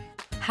wise.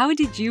 How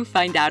did you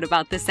find out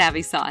about the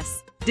Savvy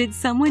Sauce? Did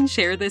someone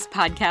share this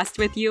podcast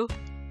with you?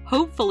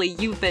 Hopefully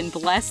you've been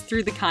blessed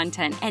through the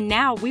content, and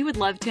now we would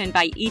love to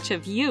invite each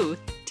of you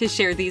to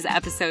share these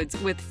episodes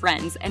with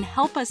friends and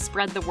help us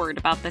spread the word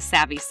about the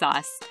Savvy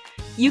Sauce.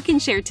 You can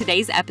share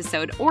today's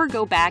episode or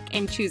go back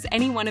and choose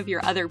any one of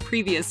your other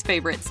previous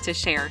favorites to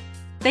share.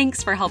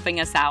 Thanks for helping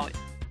us out.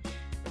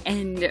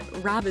 And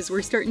Rob, as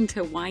we're starting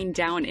to wind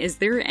down, is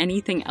there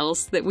anything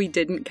else that we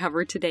didn't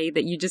cover today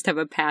that you just have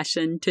a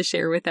passion to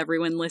share with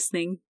everyone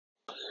listening?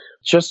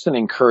 Just an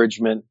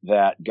encouragement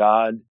that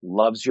God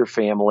loves your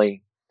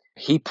family.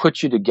 He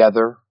put you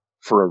together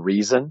for a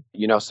reason.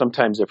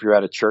 Sometimes if you're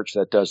at a church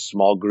that does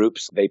small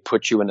groups, they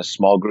put you in a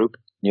small group,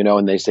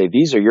 and they say,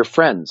 these are your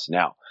friends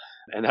now.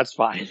 and that's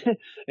fine.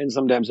 And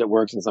sometimes it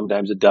works and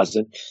sometimes it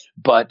doesn't.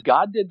 But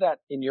God did that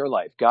in your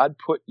life. God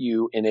put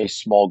you in a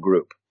small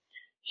group.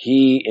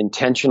 He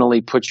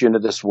intentionally put you into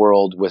this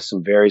world with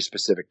some very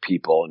specific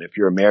people. And if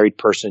you're a married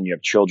person, you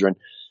have children,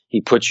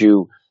 he put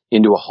you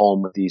into a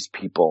home with these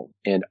people.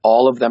 And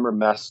all of them are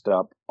messed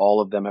up.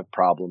 All of them have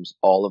problems.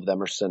 All of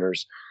them are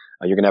sinners.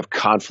 You're going to have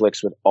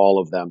conflicts with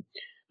all of them.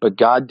 But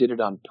God did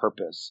it on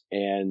purpose,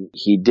 and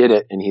he did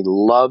it, and he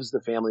loves the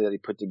family that he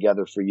put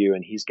together for you.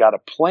 And he's got a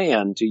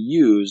plan to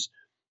use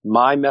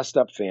my messed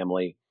up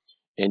family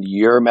and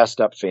your messed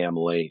up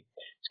family.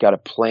 He's got a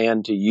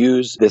plan to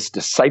use this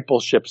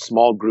discipleship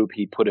small group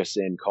he put us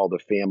in called a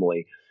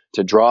family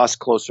to draw us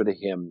closer to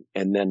him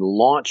and then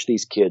launch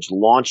these kids,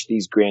 launch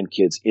these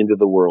grandkids into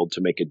the world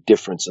to make a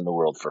difference in the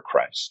world for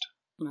Christ.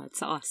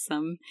 That's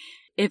awesome.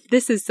 If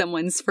this is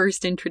someone's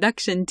first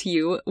introduction to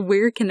you,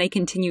 where can they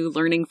continue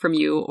learning from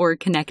you or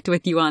connect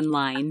with you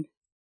online?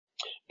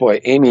 Boy,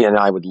 Amy and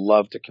I would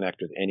love to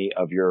connect with any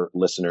of your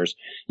listeners.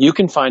 You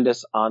can find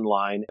us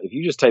online. If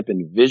you just type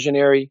in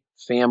Visionary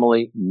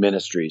Family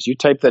Ministries, you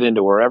type that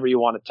into wherever you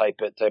want to type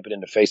it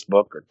into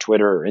Facebook or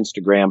Twitter or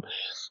Instagram.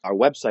 Our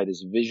website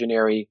is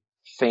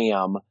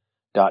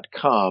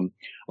visionaryfam.com.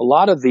 A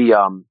lot of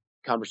the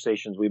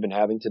conversations we've been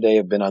having today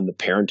have been on the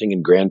parenting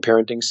and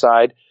grandparenting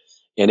side.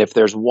 And if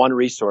there's one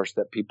resource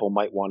that people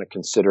might want to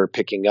consider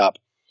picking up,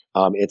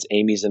 it's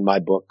Amy's and my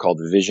book called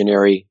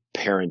Visionary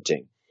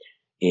Parenting.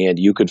 And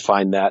you could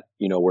find that,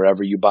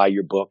 wherever you buy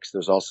your books.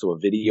 There's also a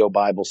video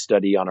Bible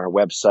study on our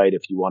website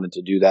if you wanted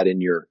to do that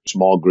in your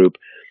small group.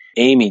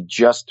 Amy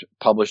just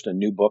published a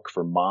new book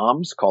for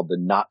moms called The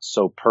Not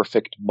So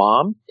Perfect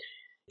Mom.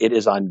 It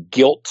is on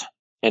guilt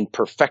and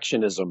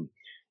perfectionism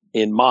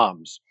in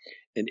moms.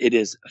 And it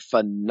is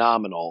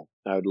phenomenal.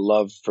 I would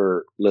love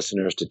for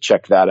listeners to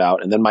check that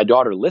out. And then my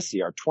daughter,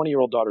 Lissy, our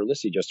 20-year-old daughter,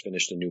 Lissy, just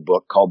finished a new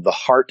book called The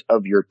Heart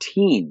of Your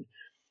Teen.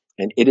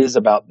 And it is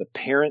about the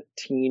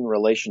parent-teen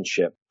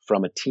relationship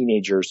from a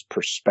teenager's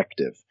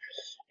perspective.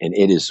 And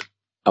it is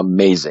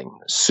amazing,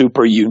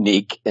 super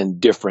unique and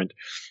different.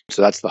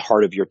 So that's The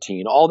Heart of Your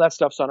Teen. All that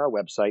stuff's on our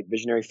website,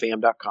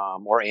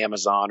 visionaryfam.com or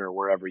Amazon or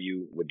wherever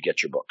you would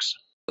get your books.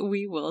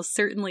 We will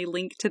certainly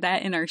link to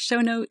that in our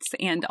show notes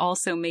and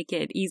also make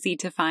it easy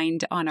to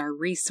find on our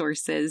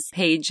resources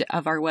page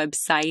of our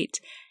website.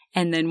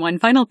 And then one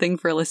final thing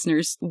for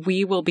listeners,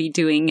 we will be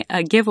doing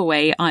a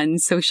giveaway on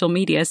social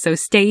media. So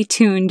stay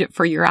tuned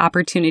for your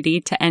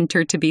opportunity to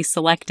enter to be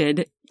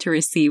selected to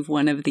receive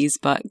one of these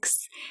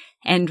books.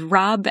 And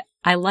Rob,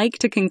 I like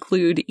to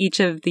conclude each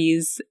of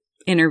these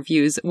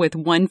interviews with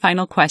one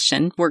final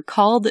question. We're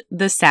called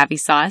the Savvy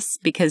Sauce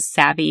because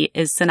savvy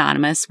is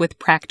synonymous with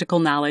practical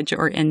knowledge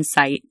or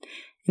insight.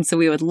 And so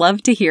we would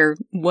love to hear,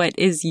 what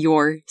is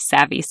your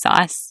Savvy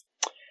Sauce?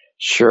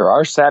 Sure.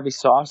 Our Savvy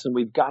Sauce, and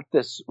we've got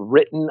this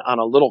written on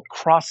a little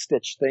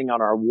cross-stitch thing on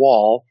our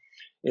wall.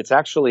 It's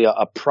actually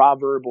a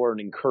proverb or an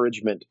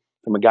encouragement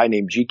from a guy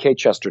named G.K.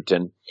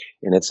 Chesterton.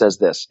 And it says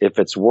this: if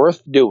it's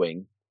worth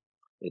doing,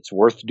 it's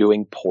worth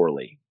doing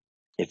poorly.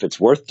 If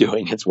it's worth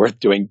doing, it's worth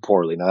doing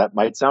poorly. Now, that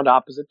might sound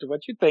opposite to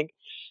what you think,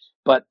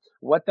 but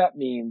what that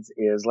means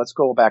is, let's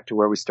go back to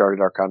where we started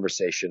our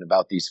conversation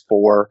about these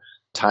 4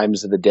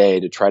 times of the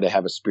day to try to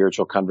have a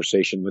spiritual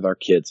conversation with our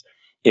kids.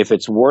 If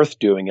it's worth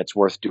doing, it's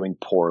worth doing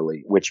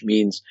poorly, which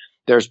means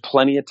there's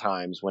plenty of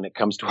times when it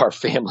comes to our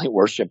family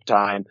worship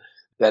time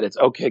that it's,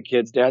 okay,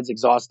 kids, dad's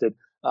exhausted.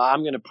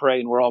 I'm going to pray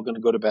and we're all going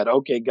to go to bed.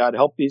 Okay, God,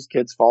 help these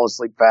kids fall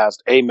asleep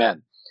fast.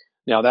 Amen.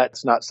 Now,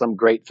 that's not some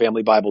great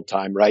family Bible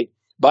time, right?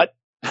 But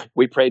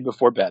we prayed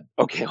before bed.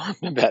 Okay, on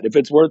to bed. If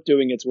it's worth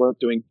doing, it's worth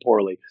doing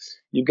poorly.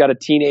 You've got a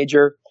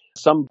teenager,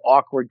 some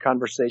awkward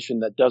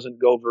conversation that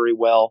doesn't go very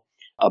well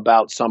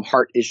about some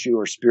heart issue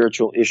or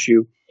spiritual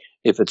issue.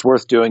 If it's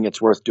worth doing,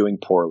 it's worth doing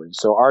poorly.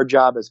 So our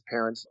job as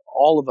parents,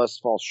 all of us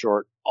fall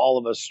short. All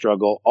of us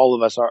struggle. All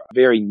of us are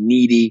very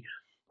needy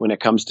when it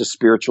comes to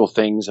spiritual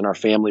things and our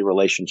family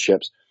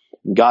relationships.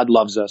 God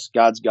loves us.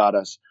 God's got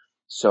us.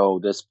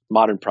 So this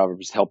modern proverb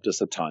has helped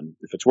us a ton.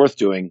 If it's worth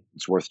doing,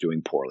 it's worth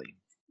doing poorly.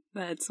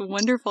 That's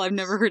wonderful. I've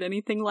never heard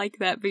anything like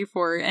that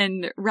before.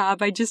 And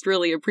Rob, I just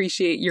really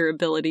appreciate your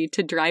ability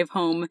to drive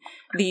home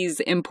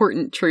these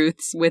important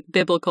truths with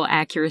biblical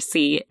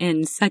accuracy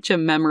in such a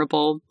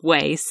memorable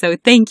way. So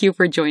thank you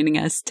for joining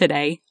us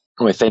today.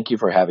 Well, thank you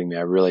for having me.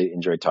 I really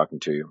enjoyed talking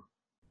to you.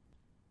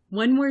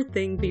 One more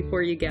thing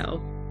before you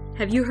go.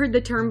 Have you heard the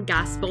term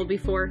gospel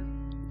before?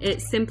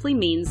 It simply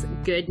means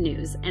good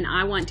news, and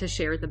I want to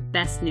share the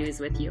best news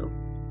with you.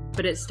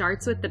 But it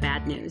starts with the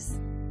bad news.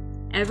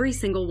 Every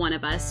single one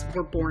of us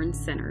were born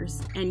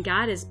sinners, and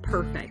God is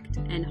perfect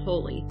and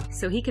holy,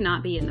 so he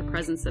cannot be in the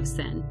presence of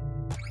sin.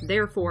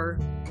 Therefore,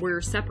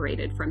 we're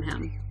separated from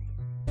him.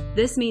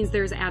 This means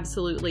there's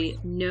absolutely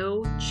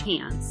no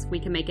chance we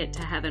can make it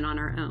to heaven on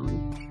our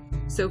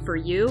own. So for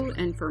you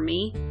and for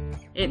me,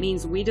 it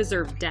means we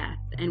deserve death,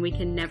 and we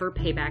can never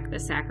pay back the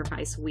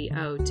sacrifice we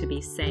owe to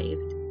be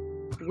saved.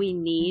 We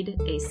need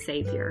a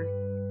Savior.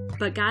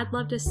 But God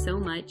loved us so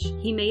much,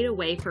 he made a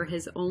way for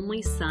his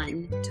only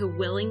Son to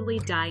willingly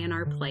die in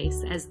our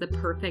place as the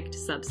perfect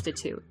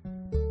substitute.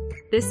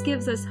 This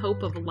gives us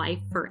hope of life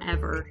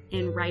forever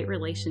in right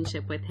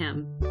relationship with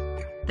Him.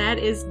 That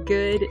is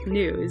good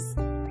news.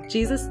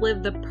 Jesus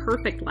lived the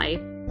perfect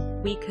life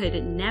we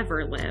could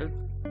never live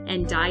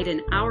and died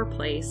in our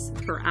place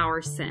for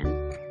our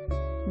sin.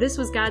 This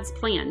was God's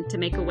plan to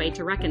make a way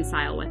to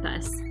reconcile with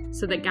us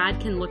so that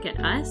God can look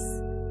at us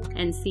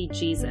and see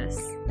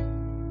Jesus.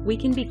 We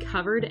can be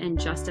covered and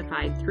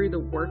justified through the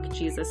work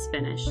Jesus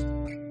finished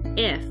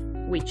if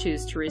we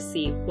choose to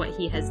receive what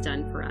He has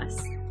done for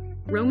us.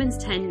 Romans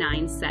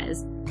 10:9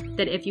 says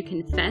that if you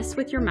confess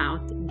with your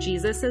mouth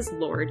Jesus is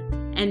Lord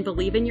and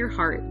believe in your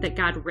heart that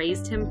God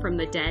raised Him from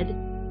the dead,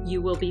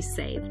 you will be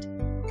saved.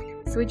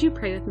 So would you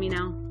pray with me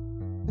now?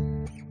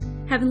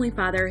 Heavenly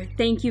Father,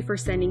 thank you for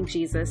sending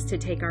Jesus to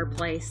take our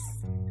place.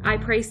 I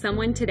pray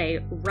someone today,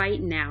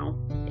 right now,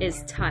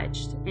 is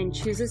touched and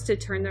chooses to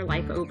turn their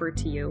life over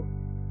to you.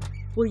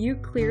 Will you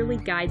clearly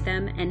guide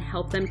them and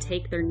help them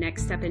take their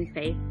next step in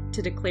faith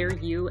to declare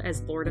you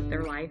as Lord of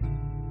their life?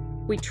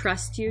 We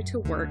trust you to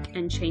work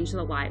and change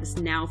the lives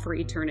now for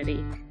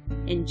eternity.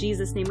 In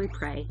Jesus' name we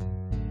pray.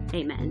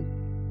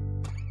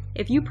 Amen.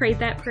 If you prayed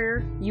that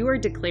prayer, you are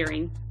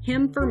declaring,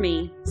 Him for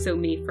me, so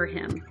me for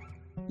Him.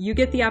 You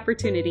get the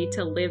opportunity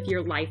to live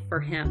your life for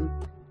Him.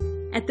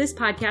 At this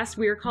podcast,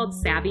 we are called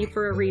Savvy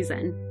for a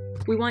reason.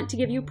 We want to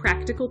give you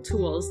practical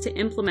tools to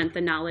implement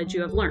the knowledge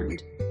you have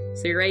learned.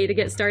 So you ready to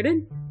get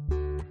started?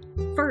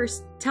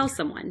 First, tell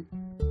someone.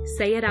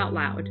 Say it out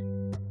loud.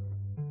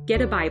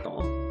 Get a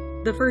Bible.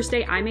 The first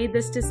day I made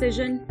this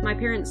decision, my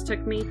parents took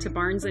me to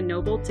Barnes &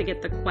 Noble to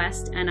get the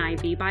Quest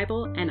NIV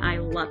Bible, and I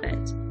love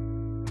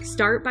it.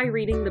 Start by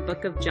reading the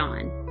book of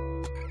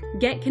John.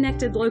 Get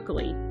connected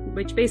locally,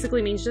 which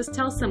basically means just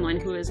tell someone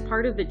who is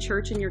part of the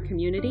church in your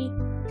community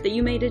that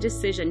you made a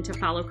decision to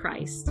follow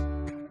Christ.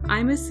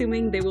 I'm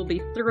assuming they will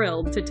be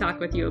thrilled to talk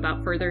with you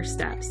about further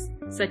steps,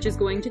 such as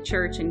going to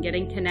church and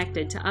getting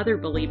connected to other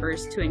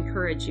believers to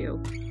encourage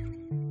you.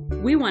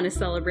 We want to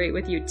celebrate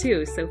with you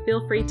too, so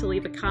feel free to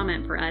leave a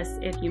comment for us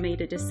if you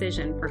made a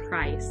decision for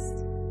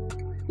Christ.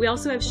 We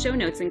also have show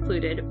notes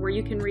included where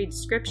you can read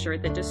scripture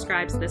that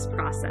describes this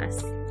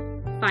process.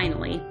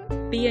 Finally,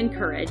 be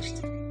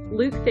encouraged.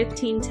 Luke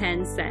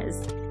 15:10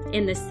 says,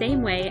 "In the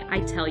same way I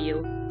tell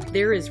you,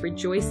 there is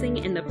rejoicing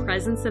in the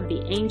presence of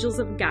the angels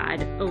of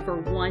God over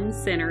one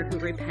sinner who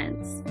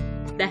repents."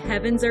 The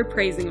heavens are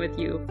praising with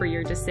you for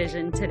your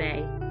decision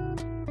today.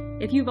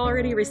 If you've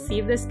already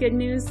received this good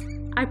news,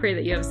 I pray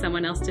that you have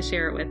someone else to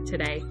share it with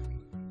today.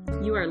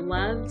 You are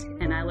loved,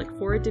 and I look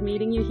forward to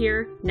meeting you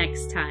here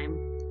next time.